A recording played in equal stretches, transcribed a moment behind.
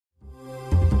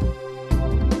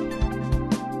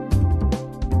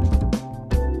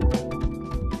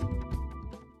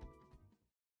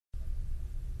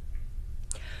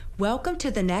Welcome to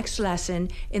the next lesson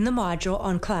in the module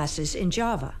on classes in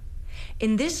Java.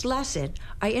 In this lesson,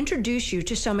 I introduce you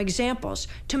to some examples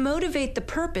to motivate the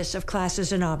purpose of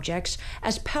classes and objects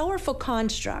as powerful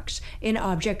constructs in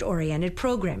object-oriented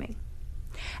programming.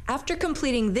 After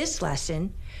completing this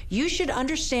lesson, you should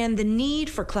understand the need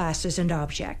for classes and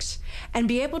objects and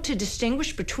be able to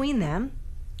distinguish between them,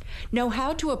 know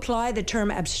how to apply the term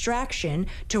abstraction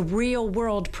to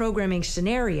real-world programming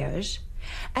scenarios,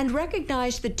 and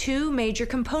recognize the two major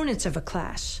components of a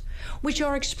class, which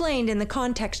are explained in the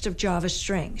context of Java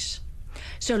strings.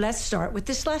 So let's start with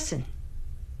this lesson.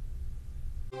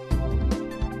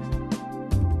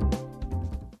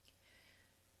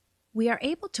 We are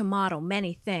able to model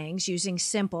many things using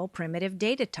simple primitive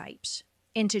data types.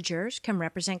 Integers can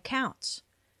represent counts.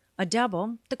 A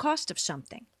double, the cost of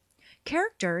something.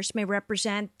 Characters may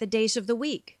represent the days of the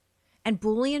week. And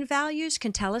Boolean values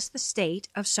can tell us the state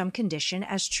of some condition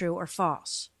as true or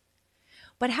false.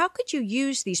 But how could you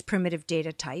use these primitive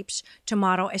data types to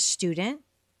model a student,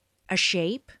 a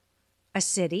shape, a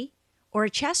city, or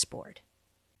a chessboard?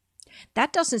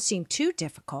 That doesn't seem too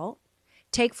difficult.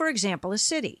 Take, for example, a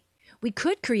city. We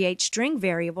could create string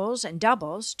variables and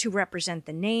doubles to represent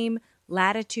the name,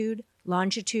 latitude,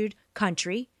 longitude,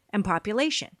 country, and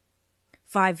population.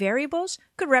 5 variables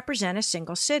could represent a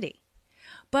single city.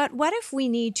 But what if we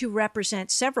need to represent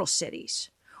several cities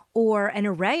or an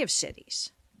array of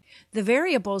cities? The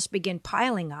variables begin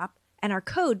piling up and our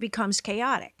code becomes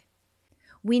chaotic.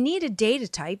 We need a data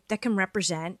type that can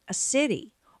represent a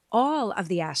city, all of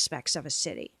the aspects of a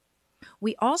city.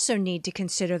 We also need to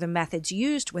consider the methods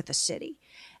used with a city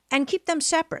and keep them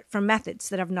separate from methods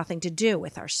that have nothing to do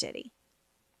with our city.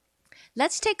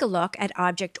 Let's take a look at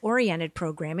object-oriented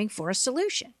programming for a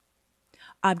solution.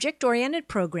 Object-oriented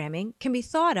programming can be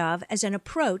thought of as an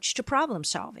approach to problem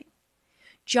solving.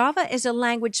 Java is a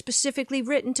language specifically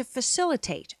written to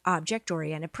facilitate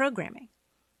object-oriented programming.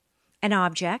 An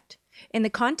object, in the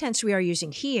contents we are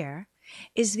using here,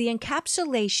 is the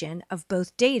encapsulation of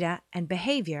both data and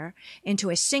behavior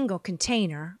into a single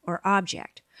container or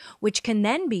object, which can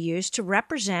then be used to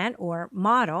represent or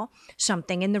model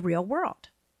something in the real world.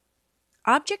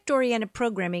 Object-oriented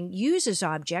programming uses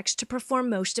objects to perform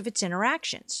most of its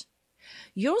interactions.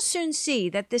 You'll soon see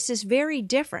that this is very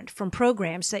different from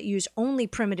programs that use only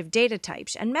primitive data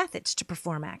types and methods to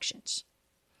perform actions.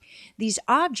 These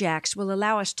objects will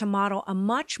allow us to model a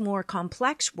much more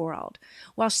complex world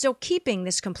while still keeping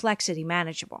this complexity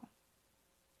manageable.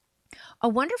 A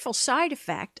wonderful side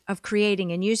effect of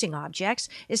creating and using objects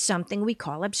is something we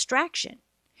call abstraction,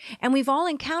 and we've all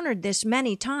encountered this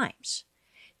many times.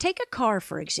 Take a car,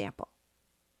 for example.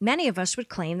 Many of us would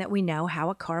claim that we know how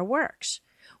a car works.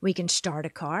 We can start a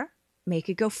car, make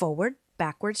it go forward,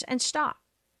 backwards, and stop.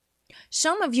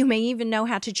 Some of you may even know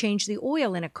how to change the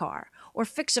oil in a car or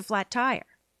fix a flat tire.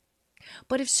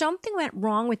 But if something went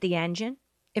wrong with the engine,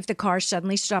 if the car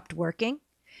suddenly stopped working,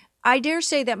 I dare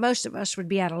say that most of us would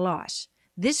be at a loss.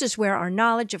 This is where our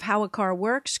knowledge of how a car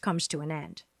works comes to an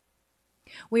end.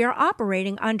 We are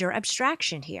operating under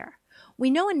abstraction here. We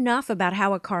know enough about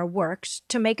how a car works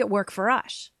to make it work for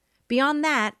us. Beyond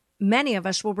that, many of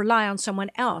us will rely on someone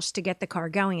else to get the car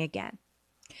going again.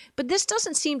 But this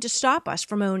doesn't seem to stop us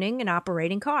from owning and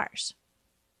operating cars.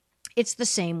 It's the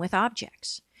same with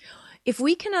objects. If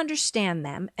we can understand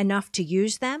them enough to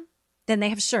use them, then they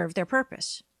have served their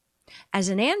purpose. As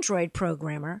an Android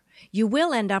programmer, you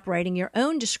will end up writing your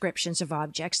own descriptions of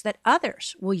objects that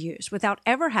others will use without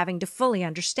ever having to fully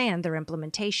understand their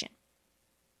implementation.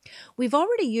 We've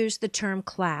already used the term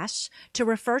class to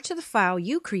refer to the file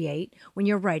you create when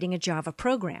you're writing a Java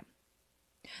program.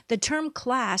 The term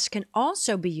class can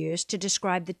also be used to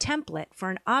describe the template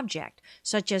for an object,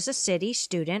 such as a city,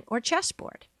 student, or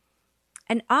chessboard.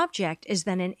 An object is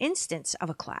then an instance of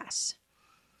a class.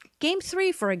 Game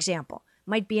 3, for example,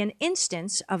 might be an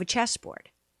instance of a chessboard.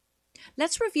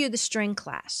 Let's review the string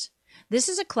class. This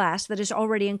is a class that is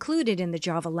already included in the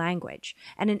Java language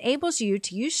and enables you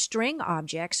to use string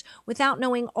objects without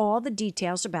knowing all the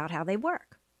details about how they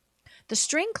work. The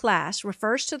string class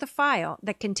refers to the file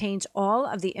that contains all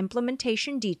of the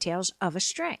implementation details of a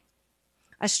string.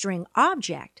 A string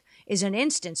object is an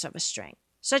instance of a string,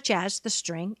 such as the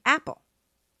string apple.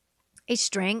 A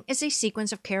string is a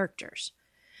sequence of characters.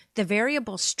 The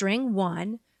variable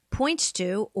string1 points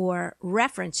to or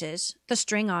references the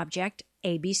string object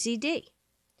ABCD.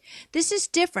 This is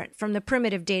different from the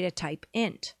primitive data type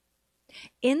int.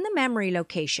 In the memory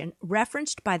location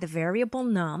referenced by the variable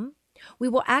num, we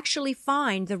will actually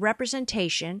find the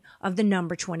representation of the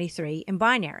number 23 in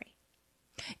binary.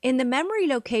 In the memory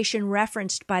location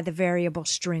referenced by the variable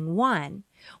string1,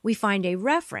 we find a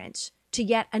reference to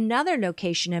yet another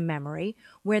location in memory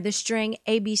where the string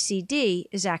ABCD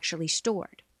is actually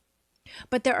stored.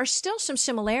 But there are still some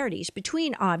similarities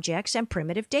between objects and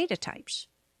primitive data types.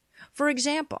 For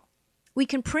example, we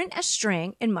can print a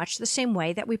string in much the same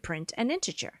way that we print an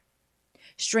integer.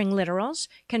 String literals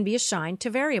can be assigned to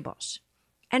variables,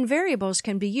 and variables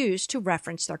can be used to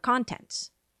reference their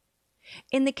contents.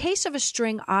 In the case of a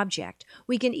string object,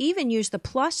 we can even use the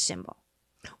plus symbol.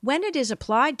 When it is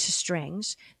applied to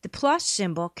strings, the plus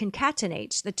symbol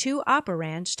concatenates the two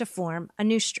operands to form a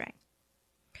new string.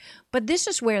 But this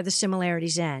is where the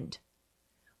similarities end.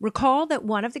 Recall that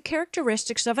one of the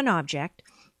characteristics of an object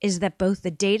is that both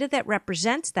the data that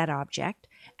represents that object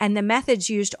and the methods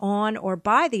used on or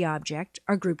by the object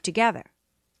are grouped together.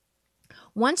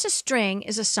 Once a string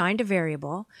is assigned a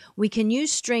variable, we can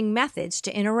use string methods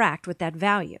to interact with that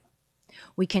value.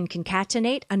 We can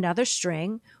concatenate another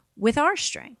string with our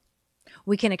string.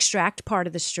 We can extract part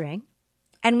of the string,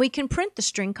 and we can print the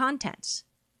string contents.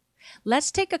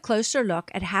 Let's take a closer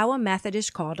look at how a method is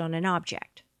called on an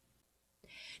object.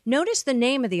 Notice the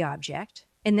name of the object,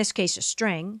 in this case a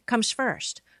string, comes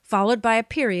first, followed by a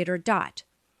period or dot.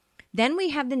 Then we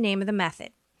have the name of the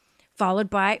method, followed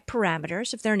by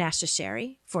parameters, if they're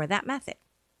necessary, for that method.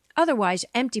 Otherwise,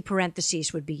 empty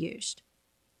parentheses would be used.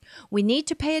 We need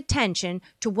to pay attention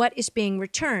to what is being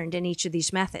returned in each of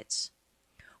these methods.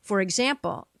 For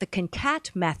example, the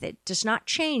concat method does not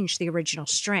change the original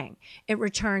string. It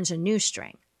returns a new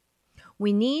string.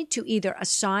 We need to either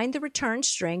assign the returned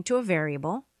string to a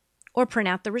variable or print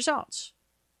out the results.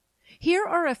 Here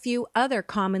are a few other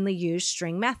commonly used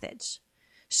string methods.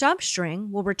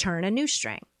 Substring will return a new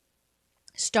string.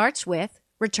 Starts with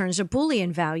returns a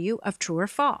Boolean value of true or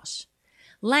false.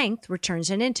 Length returns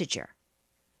an integer.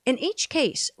 In each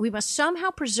case, we must somehow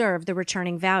preserve the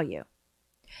returning value.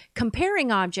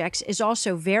 Comparing objects is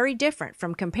also very different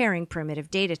from comparing primitive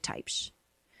data types.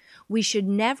 We should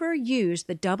never use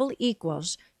the double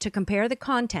equals to compare the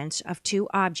contents of two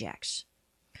objects.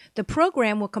 The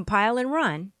program will compile and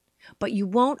run, but you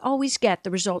won't always get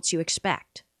the results you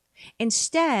expect.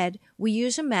 Instead, we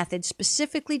use a method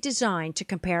specifically designed to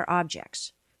compare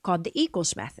objects, called the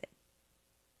equals method.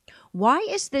 Why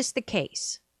is this the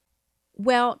case?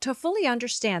 Well, to fully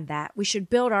understand that, we should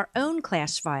build our own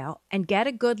class file and get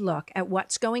a good look at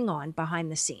what's going on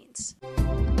behind the scenes.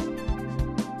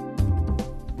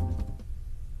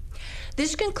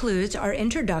 This concludes our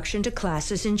introduction to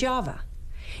classes in Java.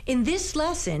 In this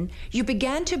lesson, you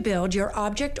began to build your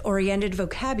object-oriented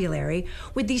vocabulary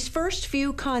with these first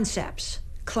few concepts: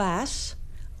 class,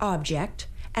 object,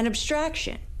 and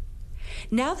abstraction.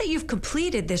 Now that you've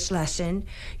completed this lesson,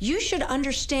 you should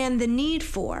understand the need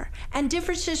for and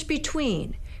differences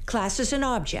between classes and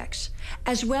objects,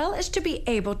 as well as to be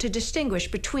able to distinguish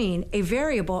between a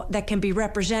variable that can be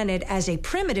represented as a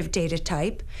primitive data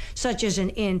type, such as an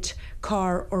int,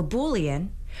 char, or Boolean,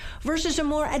 versus a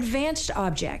more advanced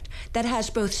object that has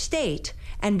both state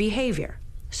and behavior,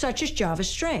 such as Java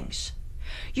strings.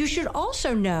 You should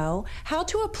also know how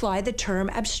to apply the term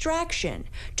abstraction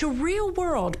to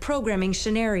real-world programming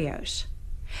scenarios,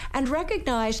 and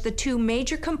recognize the two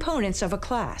major components of a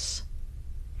class.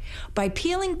 By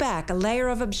peeling back a layer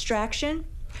of abstraction,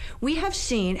 we have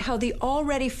seen how the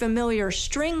already familiar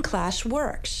string class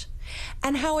works,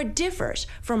 and how it differs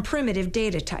from primitive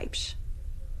data types.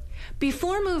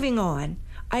 Before moving on,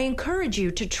 I encourage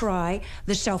you to try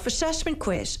the self-assessment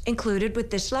quiz included with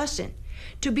this lesson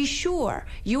to be sure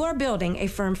you are building a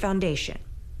firm foundation.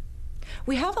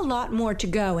 We have a lot more to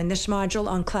go in this module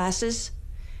on classes,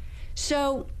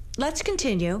 so let's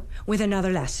continue with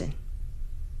another lesson.